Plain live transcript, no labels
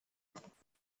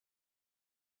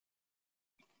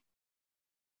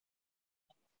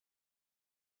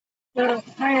So,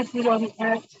 hi everyone.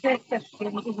 Today's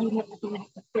session is unit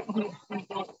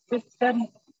the system,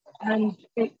 and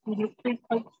it's unit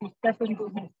 3.27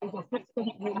 the system.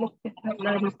 We're looking at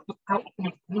learning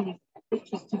outcomes needs,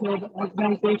 which is to know the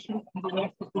organisation and the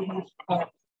work of the English course.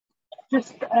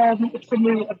 Just a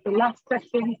summary of the last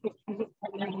session, which we looked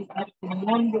at learning outcome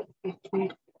one, which is to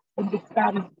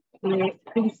understand the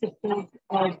principles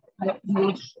of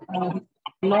English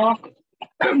law.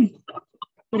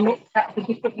 We looked at the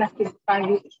different methods by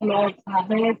which laws are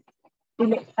made. We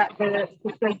looked at the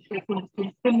differentiation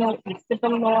between criminal and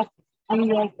civil law, and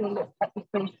we also looked at the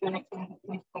differentiation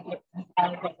between public and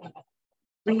private law.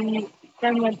 We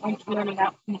then went on to learning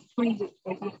outcomes 2,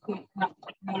 which was looking at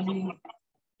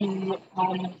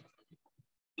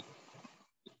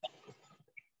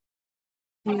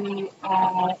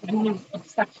the rules of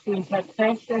statutory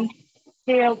interpretation.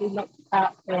 Here we looked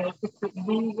at different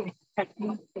rules and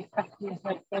techniques of statutory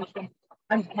interpretation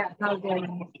and how they're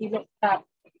used. We looked at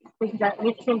things like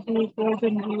literal rules,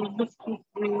 golden rules, mischief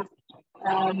rules,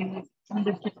 and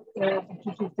the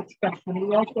judge's discretion.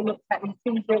 We also looked at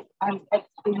intrinsic and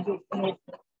extrinsic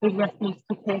with reference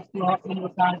to case law in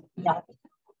regards to that.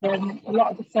 A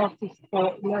lot of the sources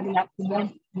for learning outcome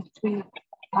 1 and 2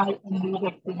 I and leave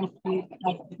it for you to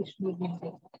additional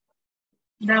reading.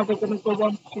 Now we're going to go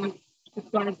on to the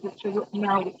slides which are up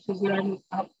now, which is learning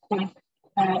outcome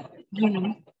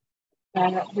U,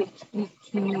 which is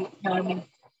to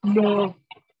know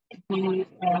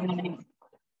the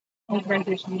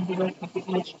organisation in the work of the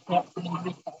English courts and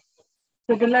English.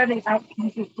 So the learning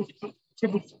outcomes is to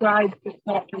describe the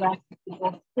characteristics of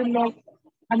both criminal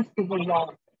and civil law,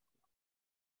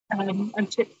 and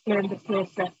to explain the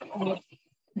process of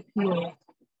appeal.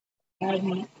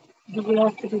 We will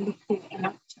also be looking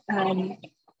at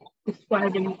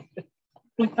describing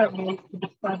the ways to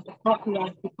describe the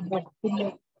characteristics of both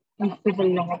criminal and civil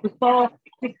law. Before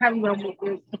we carry on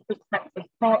with the different types of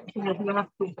courts and the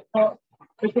hierarchy of courts,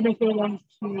 we're going to go on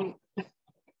to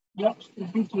watch the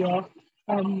video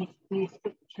on the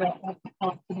structure of the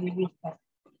court in the UK.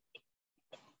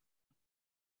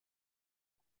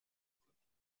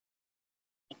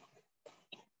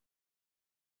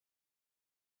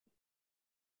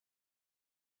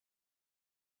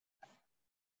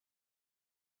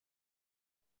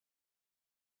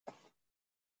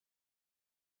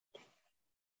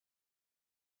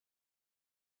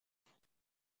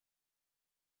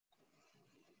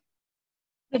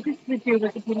 So this video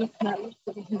we're going to be looking at looks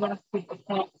at the hierarchy of the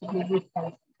courts in the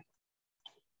UK.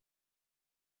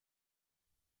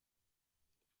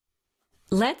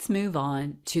 Let's move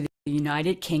on to the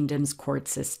United Kingdom's court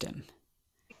system.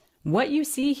 What you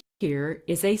see here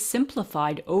is a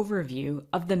simplified overview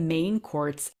of the main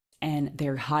courts and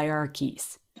their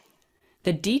hierarchies.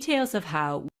 The details of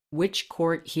how which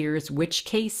court hears which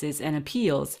cases and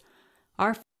appeals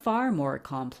are far more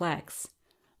complex.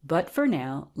 But for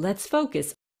now, let's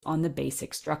focus on the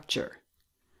basic structure.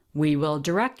 We will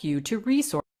direct you to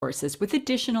resources with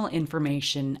additional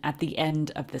information at the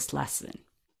end of this lesson.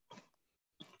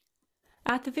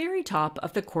 At the very top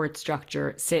of the court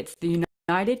structure sits the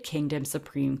United Kingdom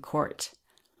Supreme Court,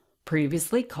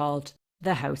 previously called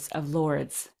the House of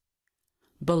Lords.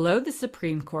 Below the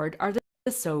Supreme Court are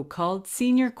the so-called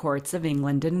Senior Courts of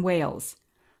England and Wales,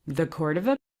 the Court of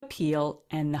Appeal,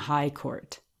 and the High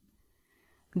Court.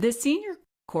 The Senior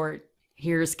Court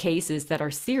hears cases that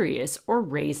are serious or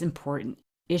raise important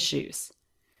issues.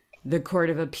 The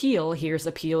Court of Appeal hears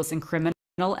appeals in criminal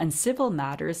and civil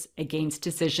matters against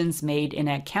decisions made in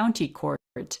a county court,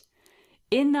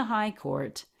 in the High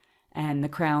Court, and the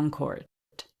Crown Court.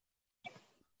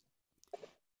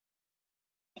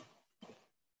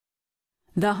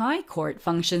 The High Court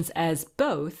functions as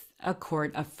both a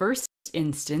court of first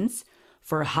instance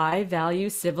for high-value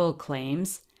civil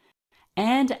claims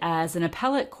and as an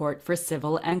appellate court for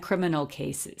civil and criminal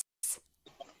cases.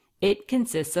 It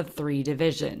consists of 3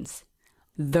 divisions: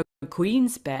 the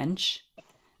Queen's Bench,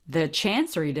 the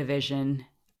Chancery Division,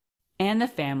 and the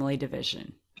Family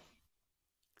Division.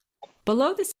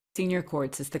 Below the senior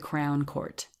courts is the Crown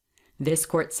Court. This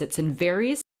court sits in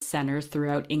various centres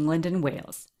throughout England and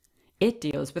Wales. It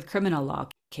deals with criminal law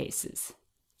cases.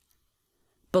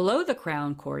 Below the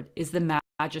Crown Court is the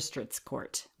Magistrates'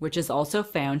 Court, which is also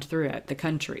found throughout the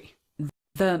country.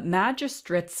 The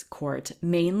Magistrates' Court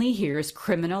mainly hears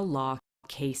criminal law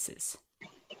cases.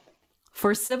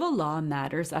 For civil law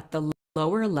matters at the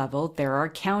lower level, there are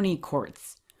county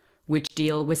courts, which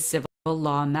deal with civil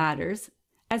law matters,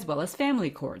 as well as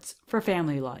family courts for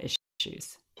family law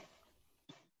issues.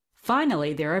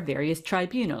 Finally, there are various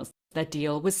tribunals that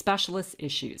deal with specialist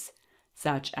issues,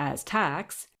 such as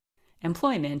tax,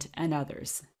 employment, and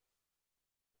others.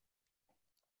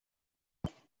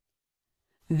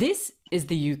 This is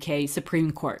the UK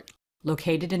Supreme Court,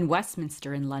 located in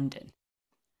Westminster in London.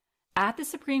 At the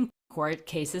Supreme Court,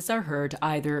 cases are heard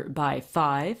either by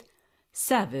 5,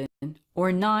 7,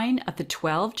 or 9 of the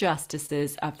 12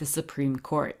 justices of the Supreme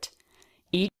Court,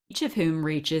 each of whom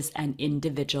reaches an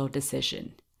individual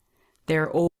decision.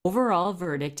 Their overall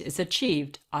verdict is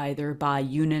achieved either by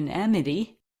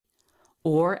unanimity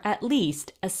or at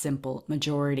least a simple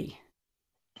majority.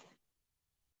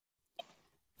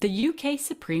 The UK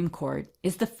Supreme Court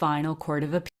is the final court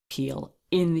of appeal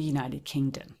in the United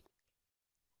Kingdom.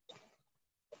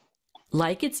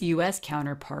 Like its US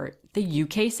counterpart, the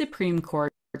UK Supreme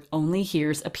Court only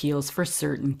hears appeals for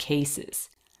certain cases.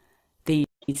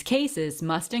 These cases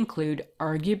must include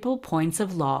arguable points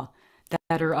of law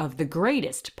that are of the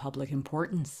greatest public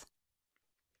importance.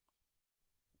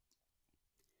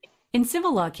 In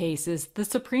civil law cases, the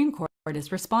Supreme Court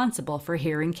is responsible for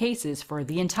hearing cases for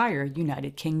the entire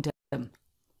United Kingdom.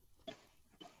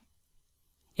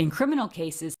 In criminal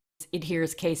cases, it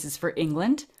hears cases for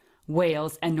England,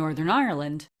 Wales, and Northern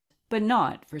Ireland, but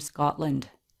not for Scotland.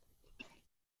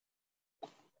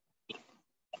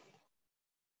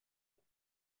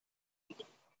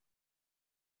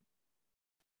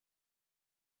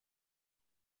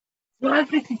 So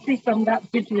as we can see from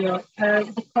that video,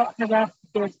 the court hierarchy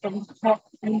goes from the top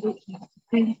end of the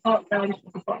Supreme Court down to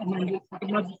the bottom end of the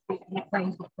magistrate and the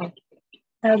council court.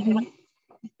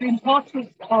 The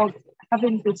importance of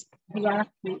having this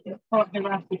hierarchy, court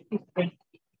hierarchy system,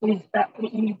 is that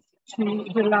it needs to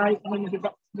rely on the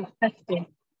doctrine of testing.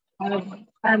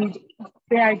 And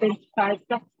they identified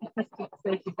doctrine of testing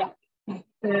stated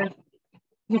that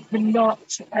you cannot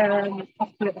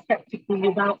operate effectively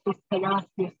without this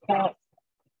hierarchy of courts.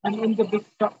 And under this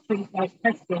doctrine of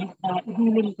testing,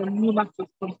 rulings on new matters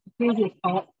from superior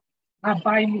courts are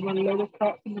binding on lower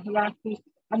courts in the hierarchy.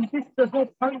 And this, the whole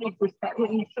point of this, that it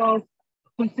ensures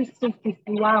consistency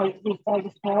throughout with all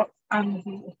the courts and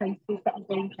the offences that are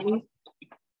going through.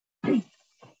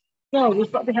 So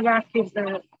we've got the hierarchy of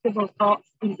the civil courts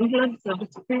in England. So the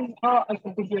Supreme Court, as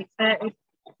the video stated,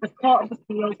 the Court of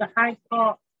Appeal, the High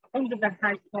Court. Under the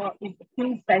High Court is the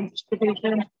King's Bench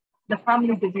Division, the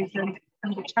Family Division,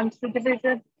 and the Chancery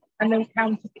Division, and then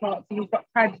county courts. So you've got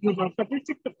tribunals. So this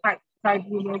is the type of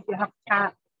tribunals. You have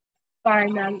tax,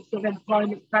 finance, you have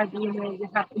employment tribunals, you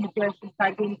have immigration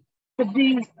tribunals. So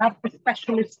these are the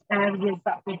specialist areas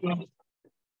that we do.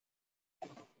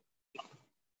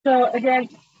 So again,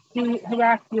 the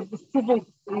hierarchy of the civil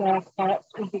law courts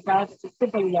with regards to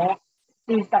civil law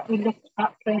is that we look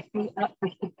at firstly at the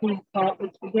Supreme Court,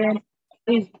 which again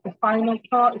is the final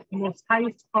court, it's the most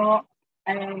highest court,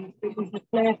 and it was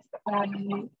replaced by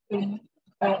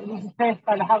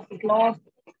the House of Lords,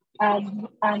 and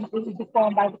it was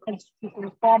reformed by the Constitutional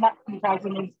Reform Act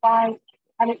 2005,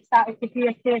 and it started to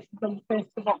hear cases on the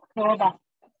 1st of October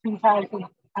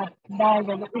 2009,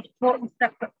 and it was totally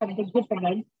separate from the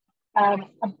government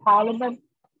and Parliament,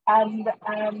 and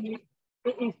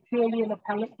it is purely an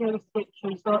appellate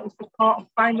jurisdiction, so it's the court of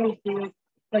final appeals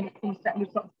when it comes to any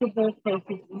sort of civil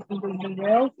cases in England and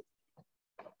Wales.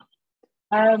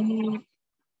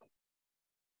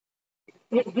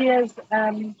 It hears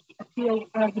appeals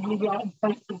arguably on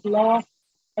points of law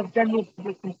of general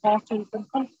public importance and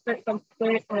concentrates on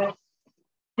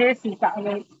cases that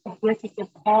are of greatest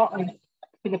importance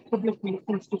to the public and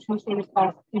institutional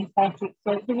importance.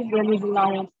 So it doesn't really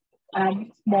rely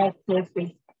on small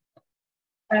cases.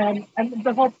 And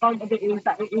the whole point of it is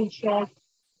that it ensures,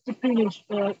 the Supreme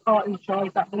Court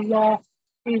ensures that the law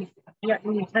is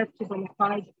correctly interpreted and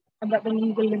applied, and that the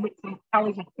legal limits and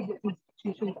powers of public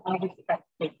institutions are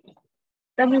respected.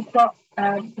 Then we've got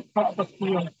the Court of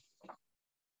Appeal.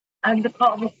 And the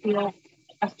Court of Appeal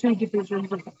has two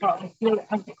divisions of the Court of Appeal. It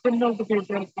has the criminal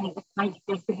division and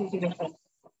the civil division.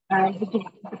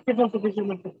 The civil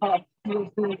division of the Court of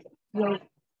Appeal deals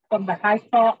from the High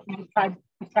Court and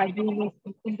the tribunals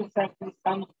and under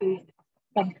circumstances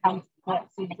from county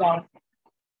courts as well.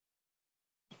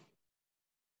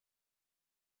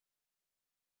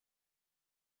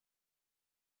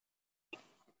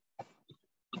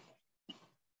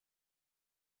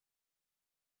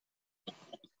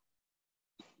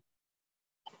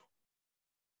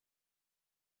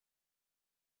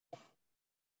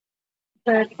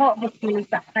 The Court of Appeal is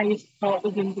the highest court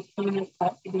within the criminal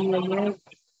court of England,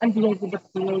 and deals with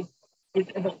appeals is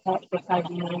the court for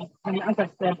tribunals. And as I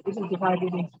said, it is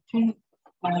divided into two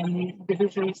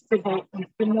divisions, civil and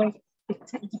criminal. The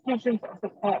divisions of the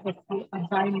Court of Appeal are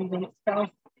binding in itself,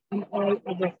 and all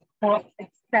of the courts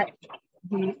except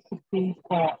the Supreme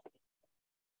Court.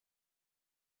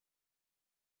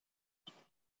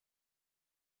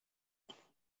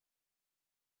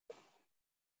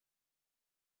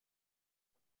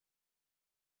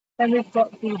 Then we've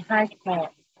got the High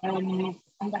Court, and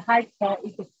the High Court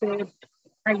is the third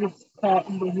highest court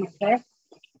in the UK.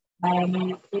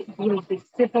 It deals with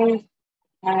civil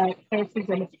cases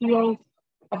and appeals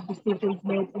of decisions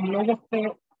made in lower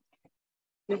court.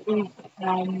 It is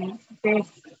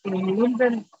based in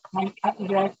London at the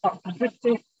Royal Court of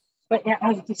Justice, but it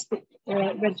has district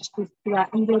registers throughout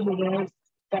England and Wales,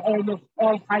 where almost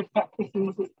all High Court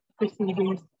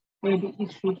proceedings may be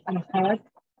issued and heard.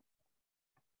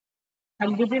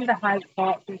 And within the High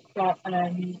Court, we've got,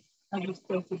 as we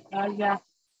stated earlier,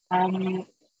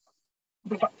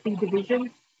 we've got three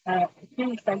divisions, the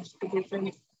King's Bench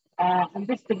division, and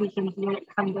this division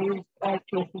handles all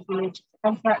cases related to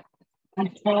contract and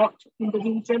tort in the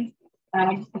region.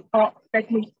 The court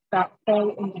segments that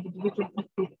fall under the division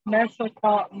include commercial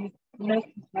court,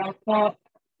 mercantile court,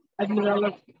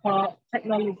 administrative court,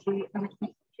 technology and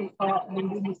construction court, and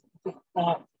municipal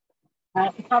court.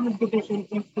 The family division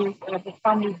includes the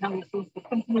family houses, the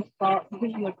company court, the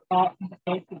divisional court, and the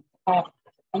basic court.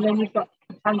 And then we've got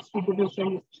the Chancery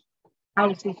division, which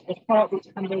houses the court which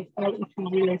handles all issues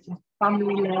related to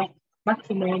family law,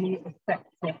 matrimony,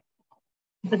 etc.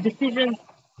 The decisions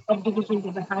of divisions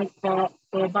of the High Court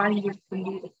are binding from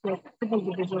the civil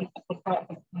division of the Court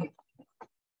of Appeal.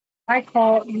 High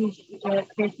Court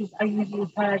cases are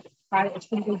usually heard by a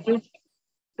single judge,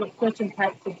 but certain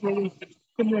types of hearings,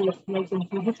 criminal appeals and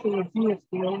judicial review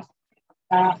appeals,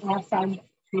 are assigned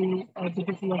to a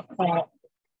divisional court,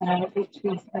 which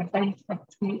is a bench of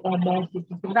two or more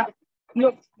judges. And that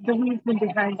looks, the reason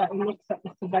behind that, looks at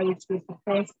the severity of the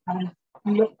case and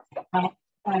looks at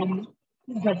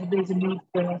whether there's a need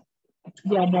for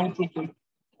two or more judges.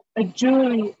 A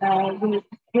jury will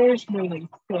occasionally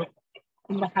sit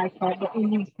in the High Court, but in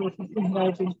these cases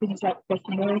involving things like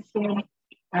defamation,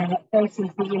 false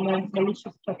imprisonment,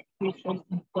 malicious prosecution,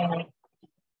 and so on.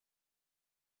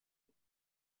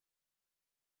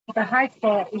 The High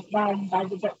Court is bound by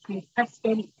the doctrine of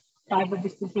precedent, by the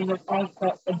decision of all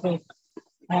courts above,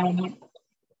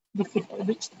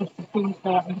 which the Supreme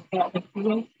Court and the Court of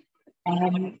Appeal.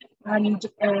 And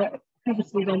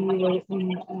previously, when we were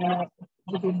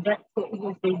within Brexit, it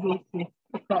was the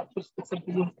Court of Justice of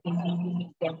the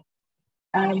European Union.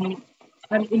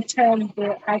 And in turn,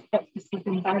 the High Court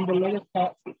decision by the lower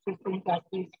courts, which is things like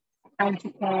the County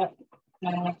Court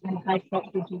and High Court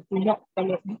judges, do not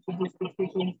follow each of these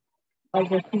decisions,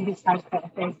 although previous High Court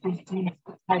authorities deemed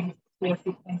the time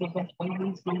cases and they therefore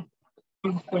usually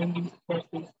inform these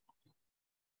cases.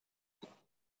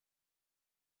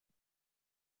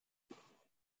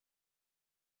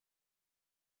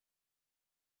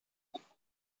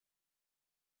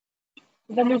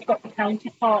 Then we've got the county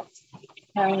courts,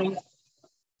 and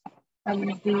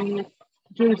the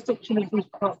jurisdiction of these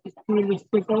courts is purely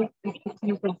civil. The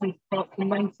cities of these courts are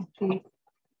 92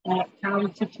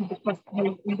 county to the cost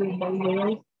of England and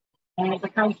Wales. The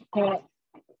county court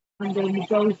and the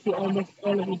majority, almost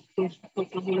all of these cases,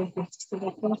 are related to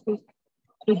civil cases.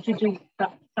 The judges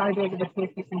that preside over the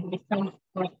cases in the county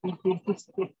court include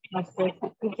district and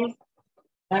circuit judges.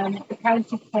 The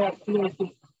county court deals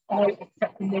with all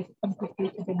except the most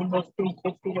complicated and the most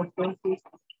simple civil cases,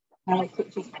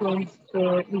 such as claims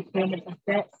for repayment of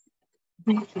debts,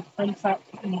 breach of contract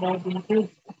involving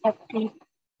goods, property,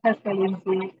 personal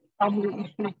injury, family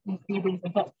issues including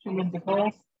adoption and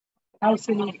divorce,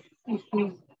 housing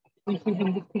issues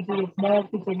including the figure of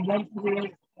mortgage and rent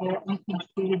arrears or anything to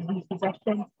do with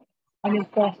repossession, and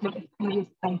enforcement of previous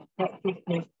county court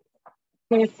judgments.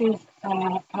 Cases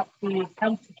at the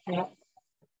county court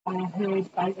are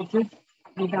heard by a judge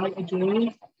without a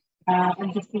jury,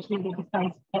 and decisions of the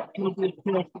county court may be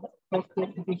appealed to the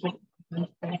appropriate division of the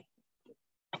state.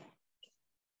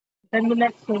 Then the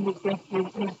next one we go through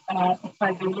is the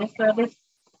tribunal service.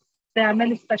 There are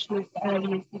many specialist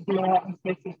areas of law and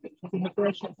cases such as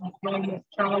immigration, employment,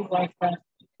 child welfare,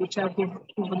 which are given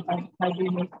by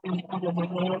tribunals in England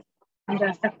and Wales, and there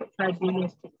are separate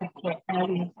tribunals for separate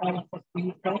areas all across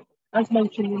the UK. As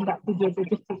mentioned in that video, the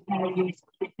different areas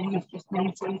which was just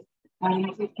mentioned, and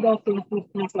it could also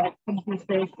include things like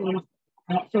compensation,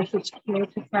 social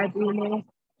security tribunals,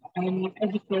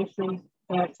 education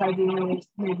tribunals,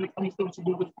 maybe anything to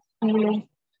do with schooling,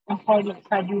 employment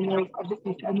tribunals,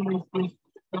 obviously if anyone's been,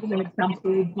 an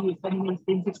example would be if anyone's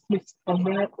been dismissed from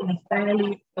work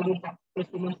unfairly, so would have to go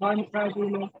to an employment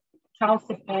tribunal, child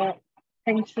support,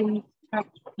 pensions, tax,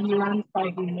 and land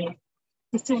tribunals.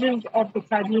 Decisions of the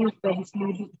tribunal service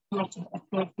may be appealed to the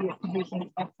appropriate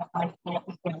division of the High Court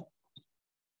as well.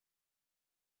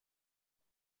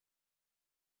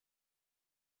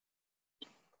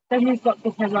 Then we've got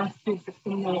the hierarchy of the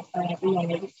criminal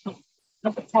law, which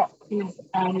at the top is,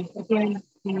 again,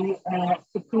 the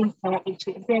Supreme Court, which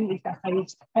again is the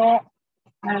highest court.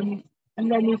 And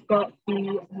then we've got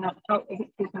the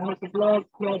House of Lords,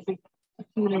 Lords of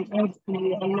Appeal and Odds, the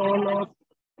Law Lords.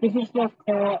 Divisional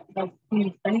Court, the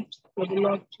Queen's Bench, where the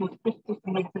Lord Chief Justice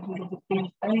and the Division of the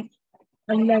Queen's Bench.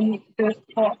 And then the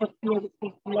Court of Appeal, which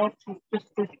is the Lord Chief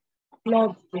Justice,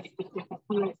 Lord's Justice of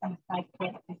Appeal and High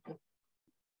Court Justice.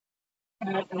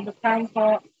 And the Crown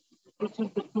Court, which is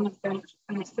the Queen's Bench,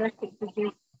 and the Circuit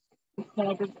Judges,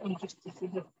 Recorders and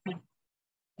Justices of Peace,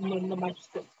 and then the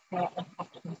Magistrates Court of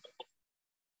Appeal.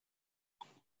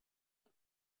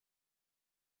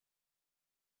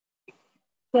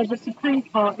 So the Supreme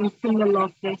Court in criminal law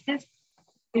cases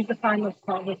is the final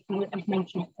court of appeal, as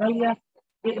mentioned earlier.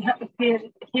 It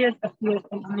hears appeals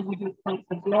on individual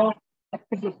points of law of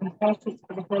public importance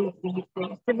for the whole of the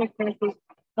UK in civil cases,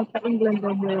 and for England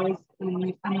and Wales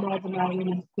and Northern Ireland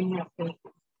in criminal cases.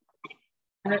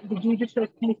 The Judicial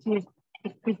Committee is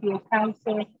the Privy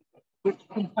Council, which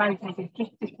comprises of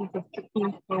justices of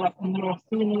Supreme Court and more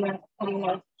senior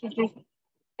law judges,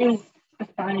 is the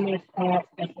final court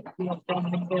of appeal for a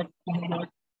number of criminal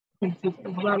cases,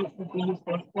 as well as the use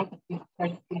of positive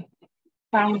policy,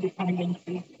 sound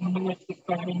dependencies, and military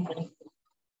surrenders.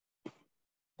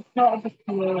 The Court of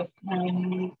Appeal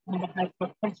and the High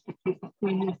Court constitute the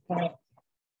Supreme Court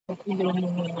of England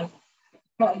and Wales.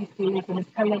 The Court of Appeal is an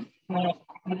appellate court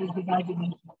and is divided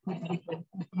into two divisions,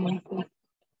 implementing,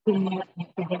 criminal and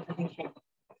civil division.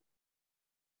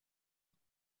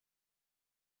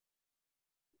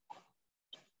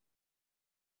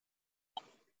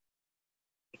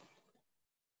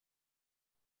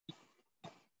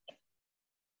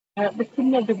 The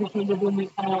criminal division within the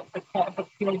Court of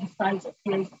Appeal decides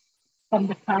appeals from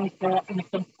the Crown Court and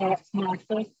from courts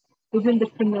martial. Within the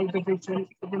criminal division,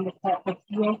 within the Court of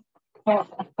Appeal, courts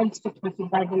are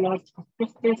constituted by the Lords of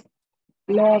Justice.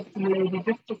 Lords and Lady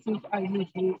Justices are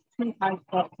usually two High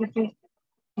Court judges.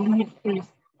 Leave is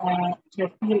to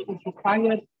appeal is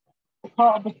required. The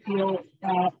Court of Appeal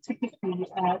typically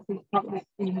does not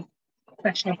receive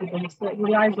fresh evidence, so it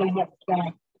relies on what's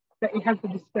there. That it has the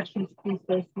discretion to do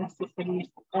so if necessary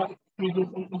or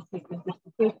excluded in instances of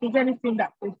justice. So if there's anything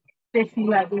that they feel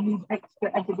like they need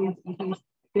extra evidence in case,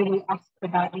 they will ask for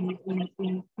that in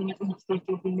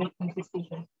stages in making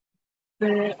decisions.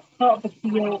 The Court of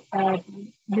Appeal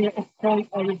may uphold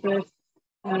or reverse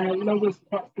lowest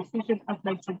court's decision, as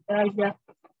mentioned earlier,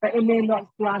 but it may not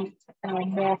grant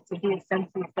more severe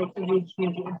sentences than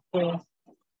originally imposed,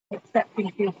 except in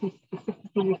cases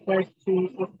specifically referred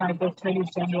to by the Attorney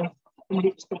General, in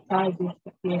which the charges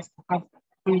appears to have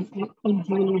been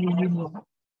unduly removed.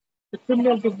 The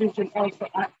criminal division also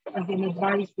acts as an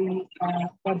advisory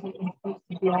body on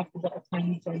behalf of the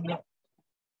Attorney General.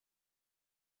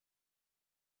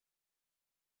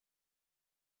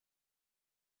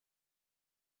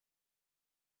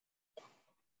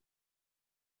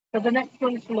 So the next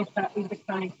one to look at is the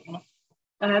Crown Court.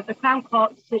 The Crown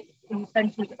Court sits in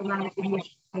centres around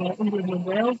English, England and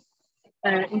Wales.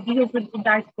 It deals with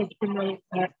indictable criminal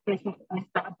cases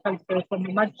that are transferred from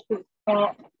the Magistrates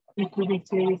Court, including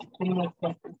serious criminal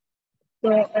cases.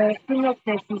 So criminal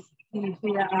cases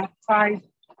here are tried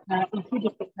in two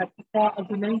different types of court, as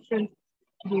we mentioned,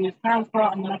 the Crown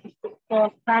Court and the Magistrates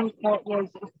Court. Crown Court was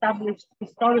established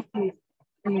historically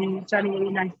in January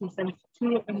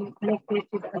 1972 and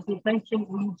located, as we mentioned,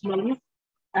 regionally.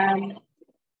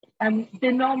 And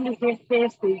they normally hear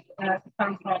cases, the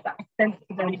Crown Court, that are sent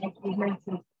to them, as we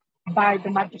mentioned, by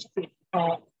the Magistrates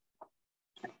Court.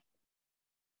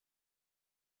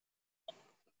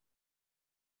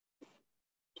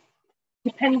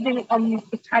 Depending on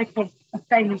the type of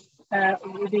offence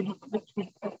within which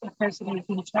the person is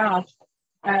in charge,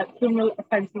 criminal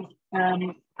offences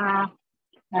are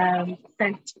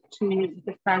sent to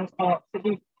the Crown Court. So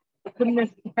the criminal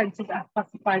offences are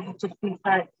classified into two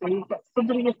types. So you've got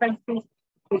summary offences,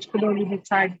 which can only be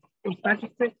tried in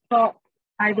Magistrates Court,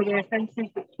 highway offences,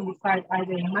 which can be tried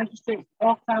either in Magistrates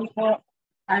or Crown Court,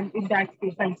 and indictable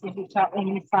offences, which are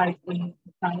only tried in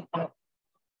the Crown Court.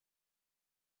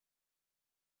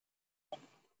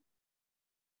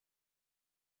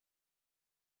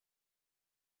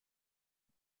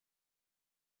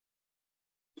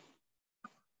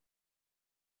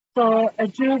 So a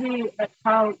jury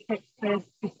trial takes place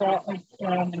before a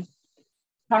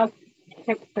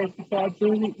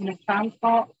jury in a Crown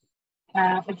Court.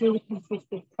 A jury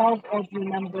consists of 12 ordinary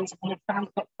members, and a Crown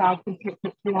Court trial can take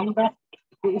much longer.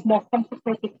 It is more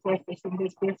complicated process, and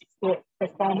there's greater scope for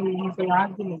formally legal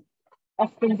argument.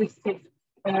 Often this takes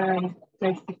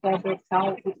place before the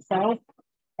trial itself.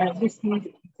 This means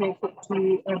it takes up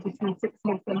to between 6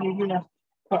 months and a year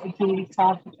for a jury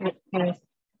trial to take place.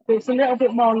 So it's a little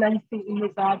bit more lengthy in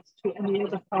regards to any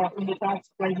other part, in regards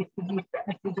to where you produce the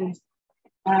evidence.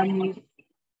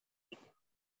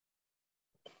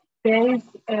 There is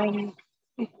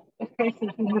if a case is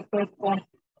in the first one,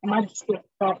 a magistrate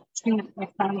court to a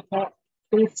crime court.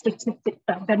 There is statistics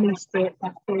that demonstrate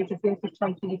that there is a greater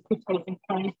chance of acquittal in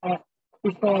crime court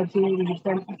before a jury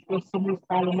than after summary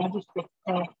trial in magistrate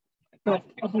court. But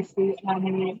obviously,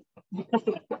 because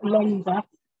it's longer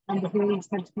and the hearings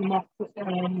tend to be more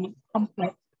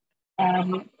complex,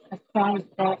 a crime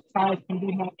court trial can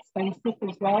be more expensive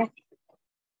as well.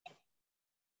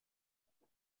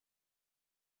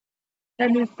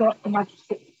 Then we've got the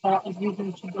magistrate court, as you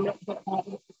mentioned a little bit about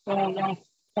this before,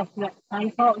 talking about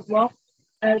crime court as well.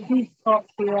 These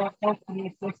courts are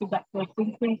often cases that go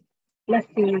simply, less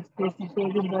serious cases where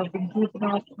involving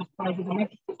juveniles as part of the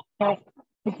magistrate court,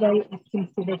 as well as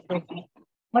considered cases.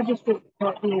 Magistrate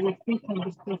court deal with three kinds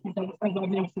of cases, as I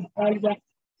mentioned earlier,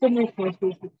 summary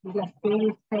cases, which is less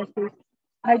serious cases,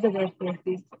 either way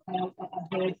cases that are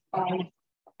heard by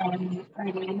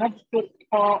either the magistrate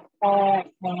court or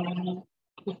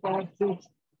before judge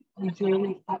and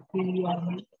jury at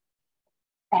the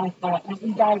crime court. And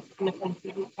indirectly,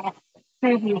 offences which are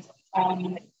previous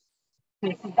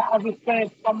cases that are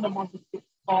referred from the magistrate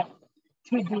court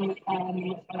to the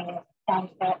crime court and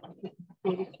to the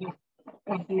severity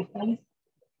of the offence.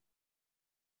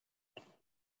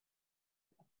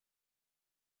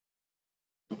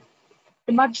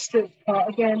 The magistrate court,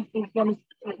 again, is one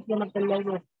of the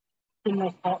lower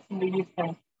criminal courts in the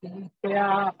UK. There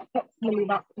are approximately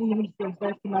about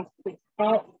 330 magistrate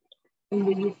courts in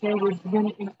the UK, with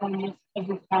one in almost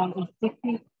every town and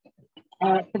city.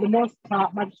 For the most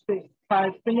part, magistrate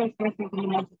trial criminal cases in the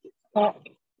magistrate court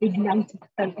with 90%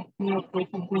 of criminal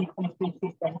cases being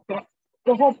completed there. So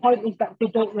the whole point is that they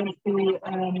don't want to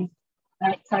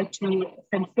try to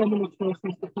send so many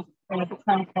cases because the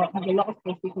crime court has a lot of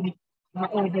cases in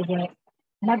over the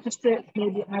magistrates may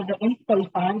be either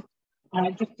unqualified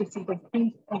justices of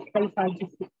peace or qualified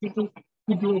district judges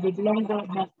who deal with longer,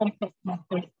 more complex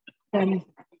matters than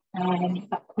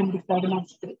that come before the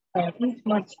magistrate. Each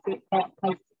magistrate court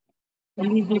has a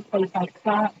legally qualified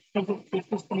clerk, present to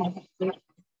assist the magistrate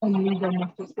on legal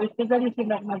matters. So if there's anything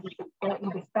that magistrate court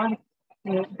understand,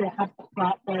 they have a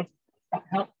clerk there that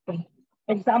helps them.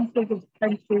 Examples of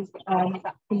offences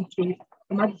that come to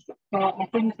the magistrate court are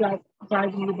things like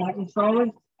driving without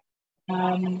insurance,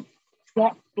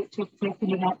 SWAT, which is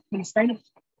taken without consent,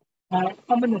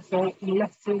 common assault, and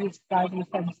less serious driving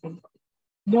offences.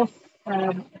 Most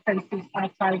offences are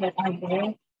private either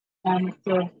way,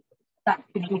 so that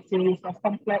could be serious or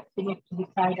complex enough to be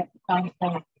tried at the crime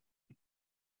court.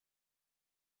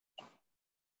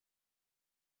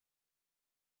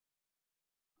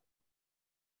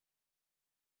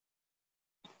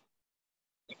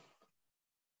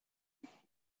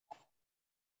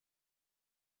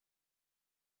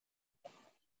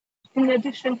 In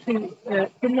addition to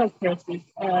criminal cases,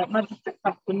 magistrates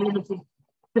have the limited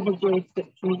civil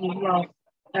jurisdictions as well.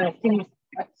 Things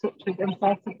such as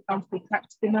enforcing council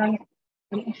tax demands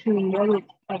and issuing warrants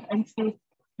of entry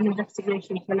and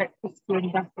investigation to electricity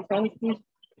and gas authorities.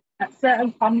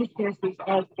 Certain family cases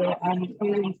also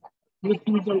hearings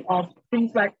refusal of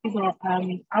things like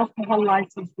alcohol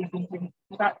licenses and things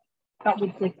that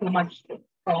would go to the magistrate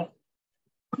court.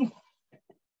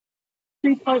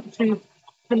 3.2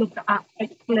 to look at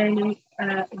explaining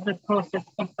the process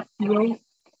of appeal.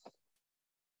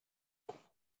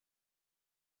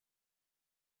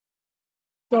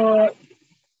 So,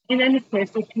 in any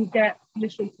case, if you get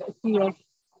permission to appeal,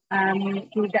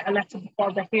 you get a letter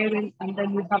before the hearing, and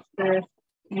then you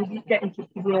get into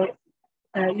your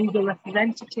legal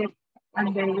representative,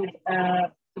 and they will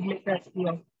submit their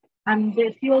appeal. And the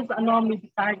appeals are normally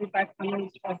decided by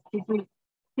panels of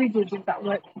three judges that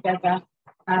work together,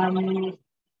 and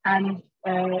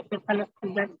the panel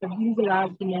presents the legal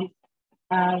argument,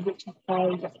 which is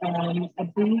called a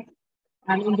brief.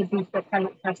 And in the brief, the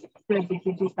panel has explained the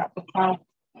judges that the trial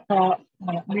court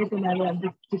made an error and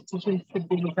this decision should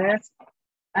be reversed.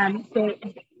 So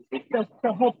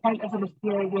the whole point of an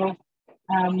appeal will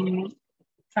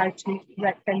try to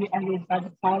correct any errors by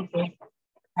the trial judge,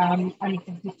 and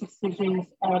the decisions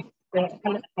of the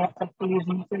appellate court are fully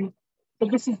reasoned. So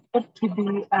this is up to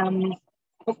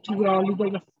your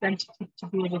legal representative to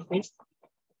deal with this.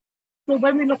 So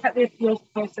when we look at the appeals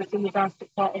process in regards to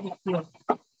court of appeal,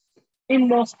 in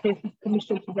most cases,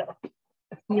 permission to the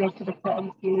appeal to the court of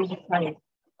appeal is required.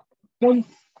 One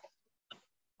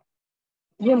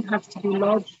has to be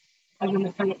lodged as an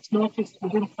appellate's notice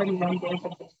within 21 days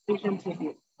of the decision to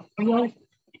be appealed.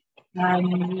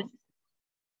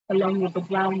 along with the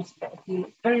grounds for appeal.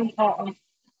 It's very important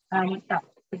that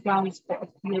the grounds for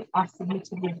appeal are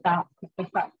submitted with that,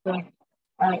 because that's the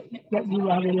what you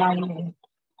are relying on.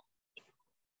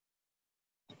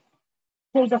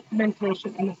 Full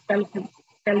documentation and a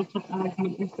skeleton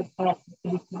argument in support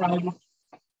will be provided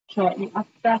shortly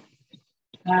after.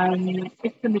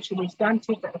 If permission is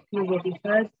granted, the appeal will be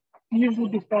heard, usually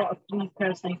before a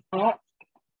three-person court,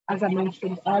 as I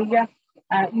mentioned earlier.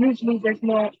 Usually there's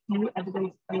no new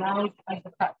evidence allowed, as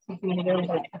the facts have been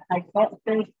available at the High Court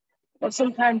stage, but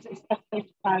sometimes it's possible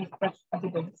to find fresh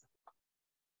evidence.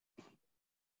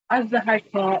 As the High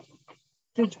Court,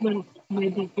 judgment may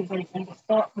be given on the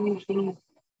spot, usually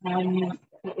it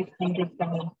is handed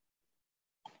down.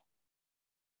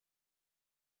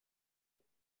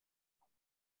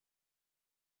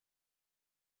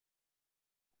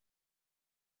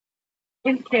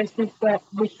 In cases where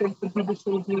permission for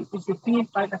judicial review is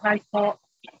refused by the High Court,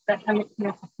 the appellate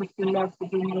may proceed to lodge the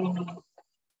DiL-Unit-The.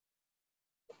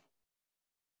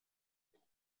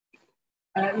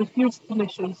 Refused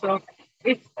permission. So,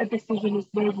 if a decision is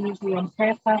made usually on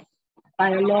paper by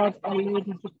a Lord or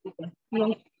Lady Justice of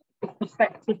Appeal, the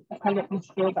prospective appellate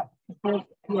must show that the proposed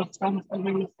appeal stands a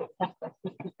realistic prospect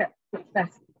of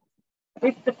success.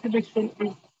 If the permission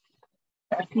is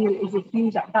appeal is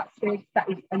refused at that stage, that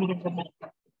is end of the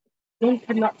matter. One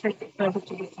cannot take it further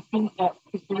to the Supreme Court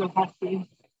because we will have to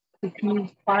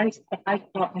refuse twice the High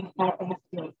Court and Court of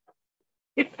Appeal.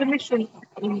 If permission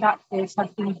in that case has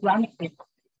been granted,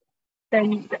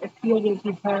 then the appeal will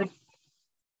be heard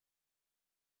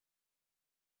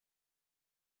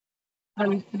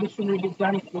and permission will be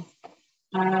granted.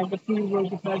 The appeal will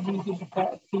be heard usually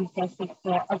before a three-person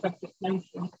court, as I've just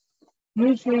mentioned.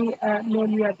 Usually, no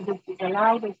new evidence is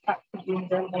allowed as facts have been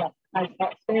available at the High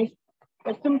Court stage,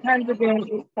 but sometimes again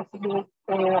it's possible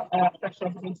for fresh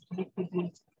evidence to be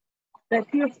produced. The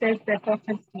appeal stage therefore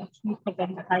tends to be cheaper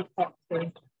than the High Court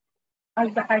stage.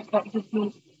 As the High Court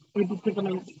judgment will be given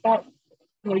on the spot,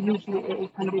 so usually it is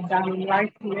handed down in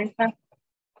writing later.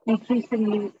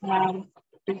 Increasingly,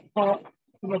 the Court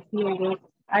of Appeal will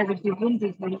either give one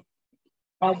judgment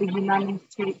or the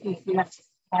unanimity is less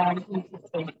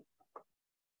interesting.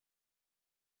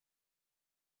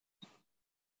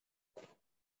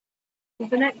 So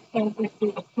the next point is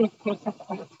the appeal process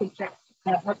of a subject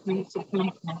at the Supreme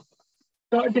Court.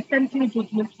 So a dissenting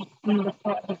judgment in the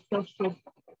Court of Appeal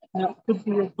could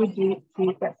be a good route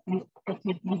to get the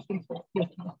permission to appeal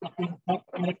to the Supreme Court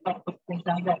and the Court of Appeal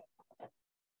Direct.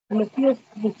 An appeals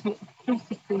committee of two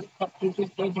Supreme Court judges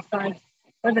will decide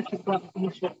whether to grant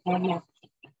permission or not.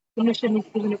 Permission is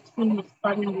given extremely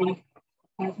sparingly,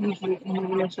 usually in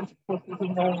relation to cases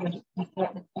involving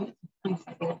important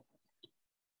principles.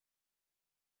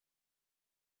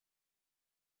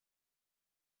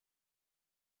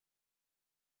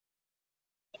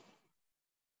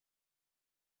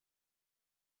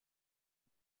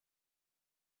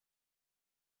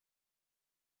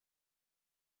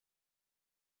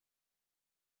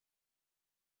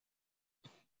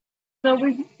 So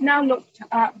we've now looked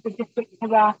at the different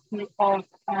hierarchy of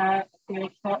the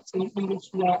courts in English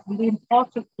law and the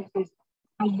importance of this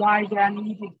and why they are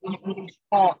needed in English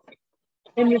court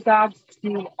in regards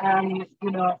to,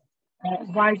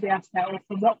 why they are set up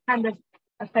and what kind of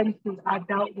offences are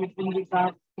dealt with in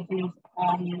regards to these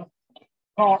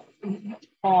courts in each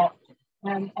court,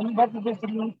 and whether there's a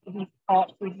need for these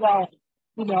courts as well.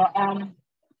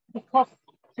 Because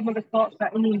some of the courts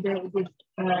are inundated with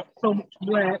so much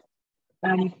work,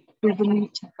 there's a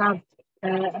need to have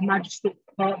a magistrate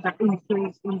court that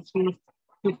influences into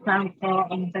the Crown Court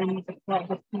and then the Court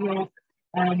of Appeal.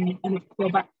 And if you go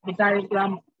back to the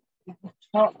diagram,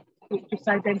 it just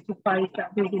identifies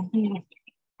that there's a need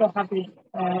for having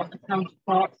a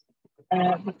counterpart,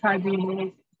 the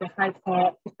tribunals, the High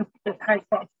Court, because the High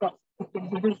Court's got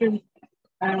different divisions,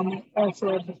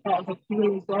 also the Court of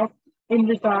Appeal as well. In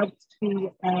regards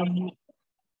to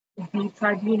the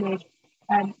tribunals,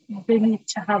 they need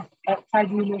to have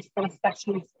tribunals for a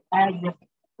specialist area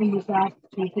in regards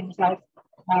to things like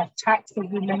tax, as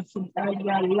we mentioned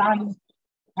earlier, land,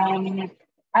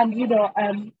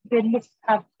 they must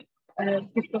have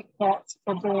different courts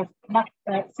for both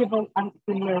civil and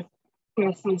criminal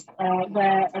cases,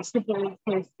 where a civil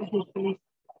case is usually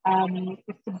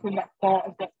something that's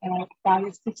fought by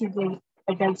a citizen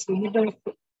against another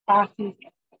party.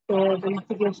 So the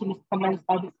litigation is commenced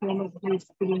by the claimant who is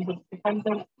suing the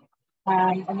defendant,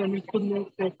 and then in criminal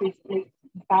cases it's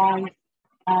by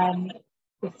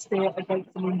the state against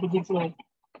an individual.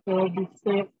 So the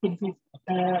state could be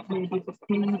maybe the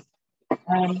police,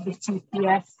 the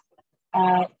CPS,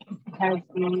 because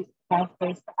the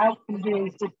case. The outcome here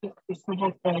is different to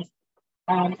civil case.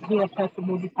 Here a person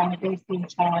will be found guilty in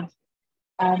charge.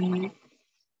 And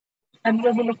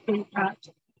when we're looking at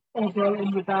overall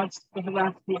in regards to the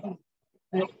variety of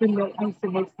criminal and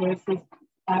civil cases,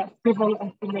 civil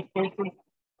and criminal cases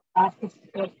are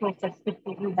processed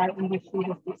differently by English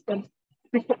legal systems.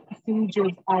 Different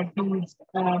procedures are used,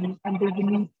 and there's a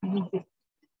need to use this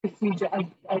procedure as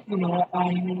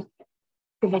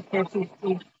civil cases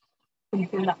is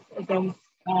something that's against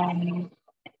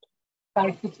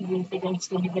by citizens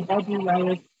against another body,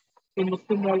 whereas in the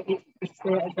criminal it's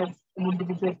against an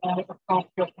individual or a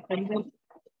corporate defendant.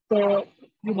 So,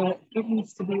 it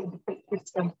needs to be a different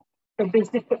system. So there's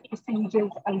different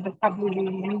procedures and vocabulary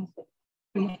used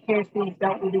in cases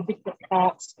dealt with the different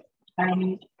courts,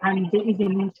 and there is a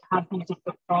need to have these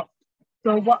different courts. So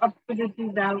what I'm going to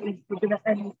do now is we're going to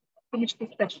finish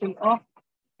this session off.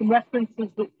 Some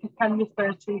references that you can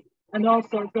refer to, and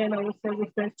also again I also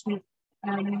refer to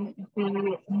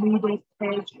the Moodle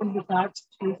page in regards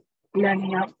to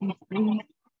learning outcomes 3,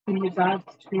 in regards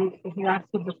to the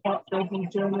hierarchy of the court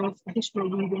journals, additional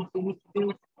readings we need to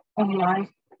do online.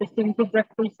 There's some good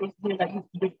references here that you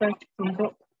can refer to from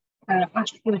book.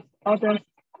 Ashworth Order,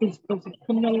 Principles of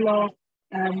Criminal Law.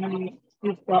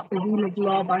 We've got The Rule of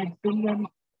Law by Bingham,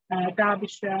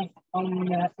 Derbyshire on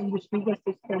English legal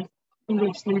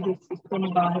system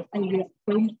by Elliot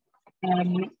Quinn,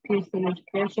 Pearson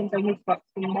Education. Then we've got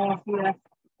some more here,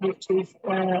 which is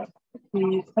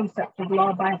the Concept of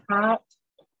Law by Hart.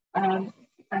 And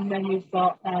then we've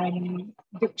got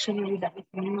dictionary that we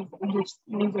can use, English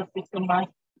legal system by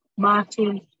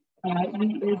Martin,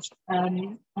 Leakage,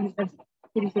 and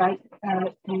things like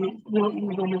the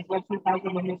European one as well,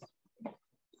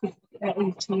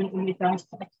 2018 in regards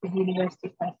to Oxford University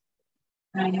Press.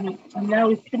 And now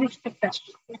we've finished the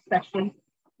session.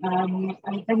 And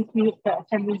thank you for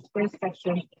attending today's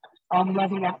session on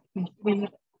learning outcomes 3.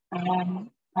 I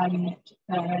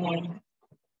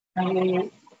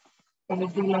will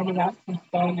be learning outcomes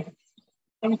 4 next.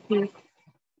 Thank you.